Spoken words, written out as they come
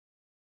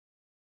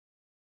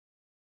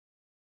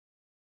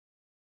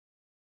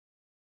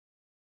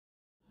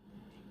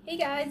Hey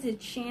guys,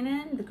 it's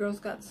Shannon, the Girls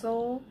Got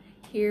Soul,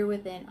 here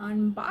with an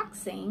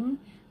unboxing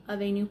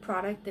of a new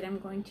product that I'm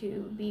going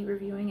to be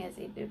reviewing as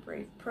a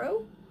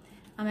BibRavePro.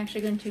 I'm actually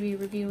going to be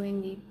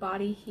reviewing the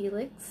Body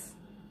Helix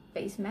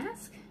face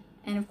mask.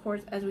 And of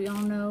course, as we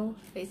all know,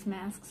 face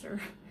masks are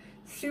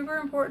super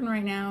important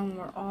right now and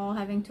we're all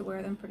having to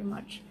wear them pretty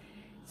much.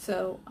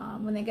 So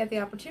when they get the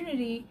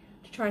opportunity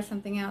to try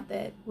something out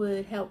that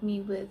would help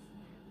me with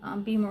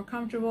being more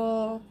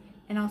comfortable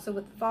and also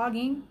with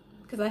fogging,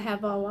 because I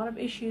have a lot of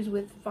issues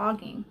with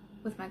fogging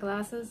with my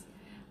glasses,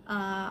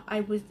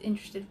 I was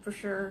interested for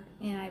sure,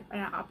 and I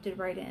opted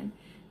right in.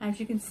 As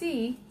you can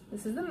see,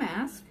 this is the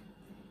mask.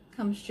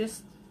 Comes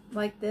just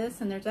like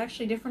this, and there's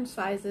actually different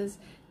sizes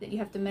that you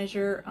have to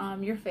measure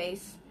your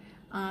face.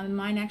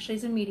 Mine actually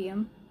is a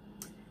medium,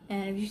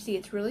 and as you see,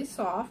 it's really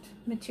soft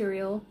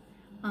material,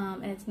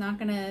 and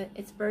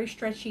it's very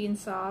stretchy and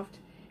soft,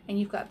 and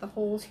you've got the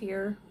holes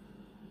here,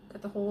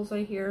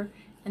 right here,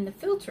 and the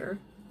filter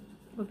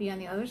would be on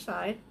the other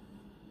side.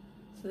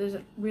 So there's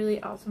a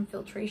really awesome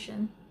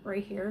filtration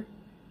right here.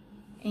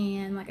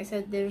 And like I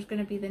said, there's going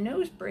to be the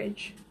nose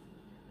bridge,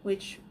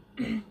 which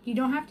you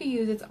don't have to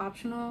use, it's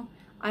optional.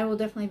 I will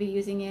definitely be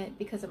using it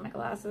because of my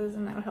glasses,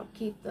 and that will help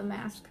keep the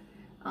mask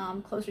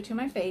closer to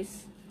my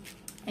face.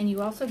 And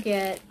you also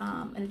get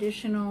an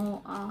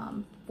additional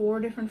 4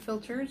 different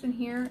filters in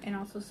here, and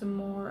also some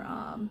more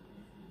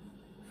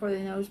for the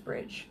nose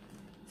bridge.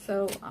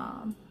 So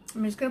I'm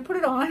just going to put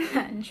it on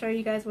and show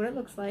you guys what it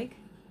looks like.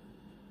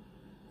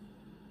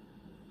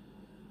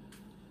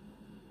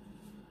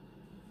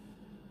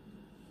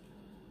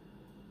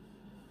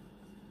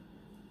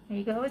 There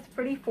you go. It's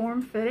pretty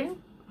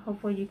form-fitting.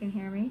 Hopefully you can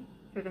hear me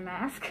through the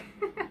mask.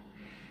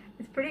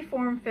 It's pretty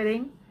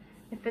form-fitting.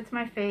 It fits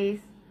my face.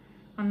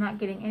 I'm not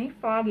getting any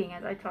fogging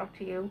as I talk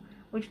to you,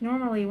 which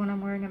normally when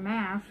I'm wearing a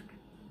mask,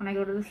 when I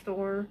go to the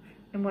store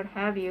and what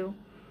have you,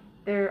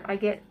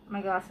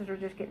 my glasses are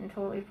just getting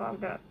totally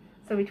fogged up.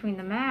 So between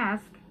the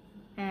mask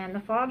and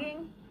the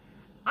fogging,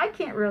 I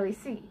can't really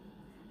see.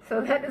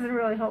 So that doesn't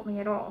really help me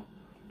at all.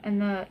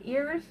 And the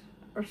ears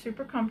are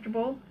super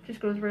comfortable. Just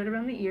goes right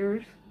around the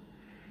ears.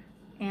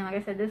 And like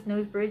I said, this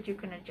nose bridge, you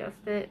can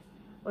adjust it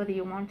whether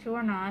you want to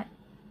or not.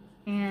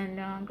 And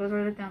goes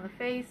right down the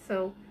face.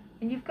 And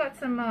you've got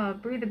some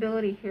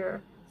breathability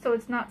here. So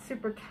it's not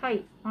super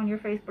tight on your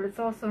face, but it's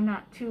also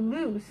not too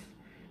loose,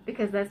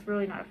 because that's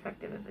really not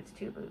effective if it's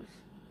too loose.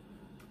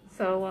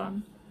 So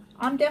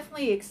I'm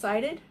definitely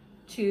excited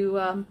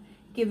to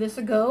give this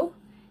a go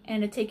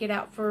and to take it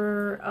out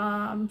for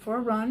a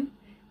run,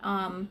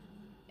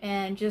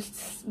 and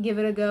just give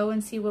it a go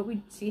and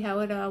see how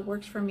it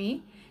works for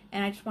me.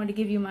 And I just wanted to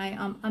give you my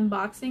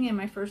unboxing and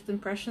my first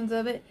impressions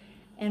of it.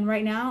 And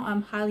right now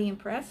I'm highly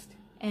impressed,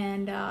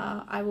 and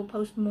I will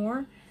post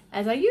more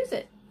as I use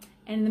it.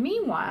 And in the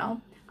meanwhile,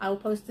 I will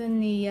post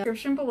in the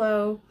description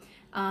below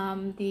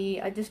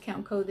the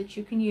discount code that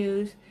you can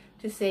use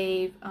to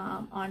save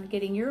on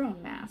getting your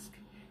own mask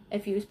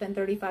if you spend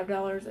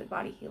 $35 at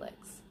Body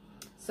Helix.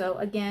 So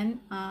again,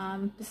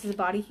 this is a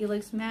Body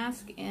Helix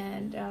mask,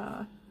 and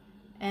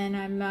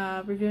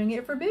I'm reviewing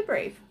it for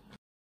BibRave.